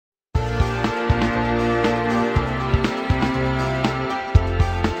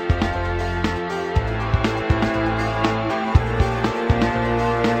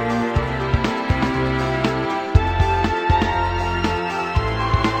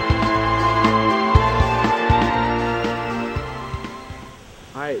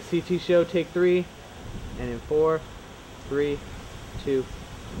CT show, take 3, and in 4, 3, 2.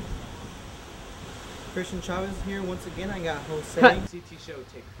 Christian Chavez here once again. I got Jose. CT show,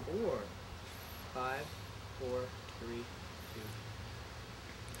 take 4, 5, 4, 3, 2.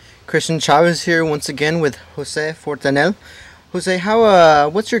 Christian Chavez here once again with Jose Fortanel. Jose,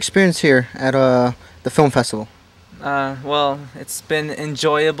 what's your experience here at the film festival? Well, it's been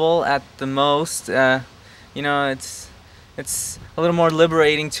enjoyable at the most. You know, it's a little more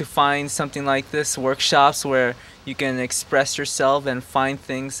liberating to find something like this, workshops where you can express yourself and find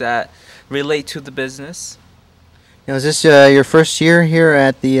things that relate to the business. Now, is this your first year here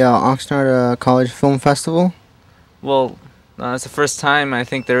at the Oxnard College Film Festival? Well, it's the first time I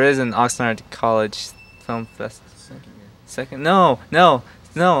think there is an Oxnard College Film Festival. Second? No.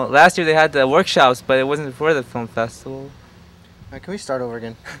 Last year they had the workshops, but it wasn't before the film festival. Can we start over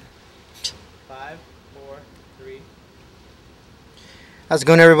again? 5, 4, 3. How's it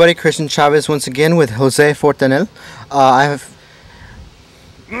going, everybody? Christian Chavez once again with Jose Fortanel. I have.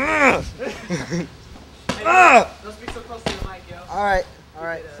 Don't speak so close to the mic, yo. All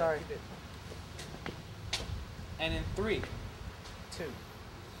right, sorry. And in 3, 2.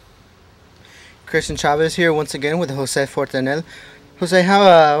 Christian Chavez here once again with Jose Fortanel. Jose,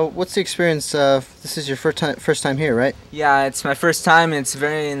 what's the experience? This is your first time here, right? Yeah, it's my first time, and it's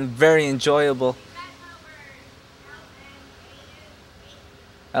very enjoyable.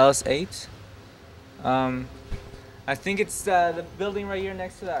 LS8. I think it's the building right here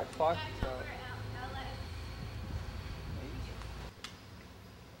next to that clock.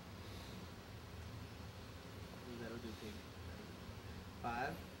 That'll do, pig.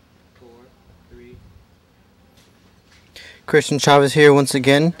 5, 4, 3. Christian Chavez here once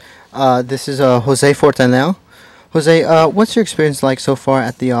again. This is Jose Fortanel. Jose, what's your experience like so far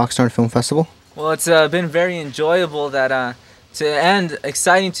at the Oxnard Film Festival? Well, it's been very enjoyable and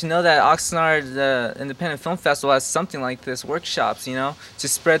exciting to know that Oxnard Independent Film Festival has something like this, workshops, you know, to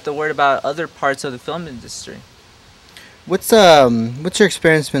spread the word about other parts of the film industry. What's your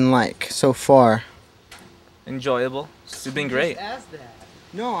experience been like so far? Enjoyable. It's been great. Just asked that.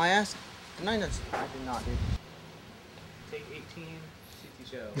 No, I asked. I did not, dude. Take 18, CT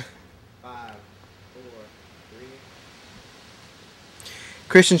show. 5, 4, 3.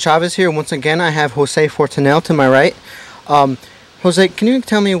 Christian Chavez here once again. I have Jose Fortanel to my right. Jose, can you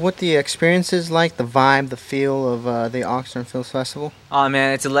tell me what the experience is like, the vibe, the feel of the Oxnard Film Festival? Oh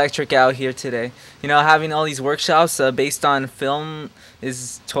man, it's electric out here today. You know, having all these workshops based on film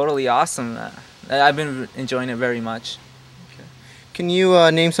is totally awesome. I've been enjoying it very much. Okay. Can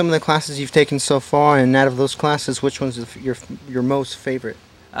you name some of the classes you've taken so far, and out of those classes, which one's your most favorite?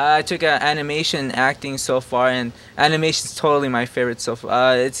 I took animation and acting so far, and animation's totally my favorite so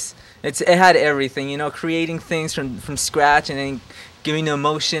far. It had everything, you know, creating things from scratch and then giving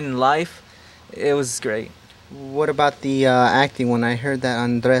emotion and life. It was great. What about the acting one? I heard that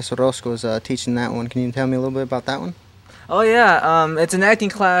Andres Orozco was teaching that one. Can you tell me a little bit about that one? Oh yeah, it's an acting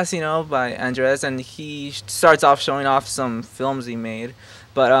class, you know, by Andres, and he starts off showing off some films he made.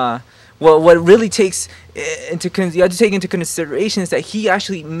 But what really takes you have to take into consideration is that he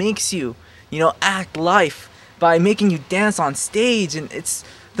actually makes you, you know, act life by making you dance on stage, and it's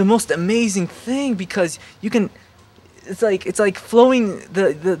the most amazing thing because you can. It's like flowing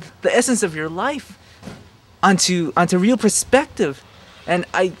the essence of your life onto real perspective, and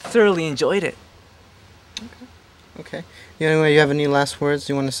I thoroughly enjoyed it. Okay. Anyway, you have any last words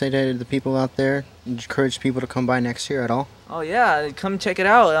you want to say to the people out there? Encourage people to come by next year at all? Oh yeah, come check it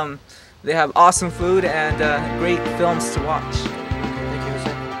out. They have awesome food and great films to watch. Okay, thank you,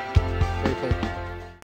 Jose. Very clear.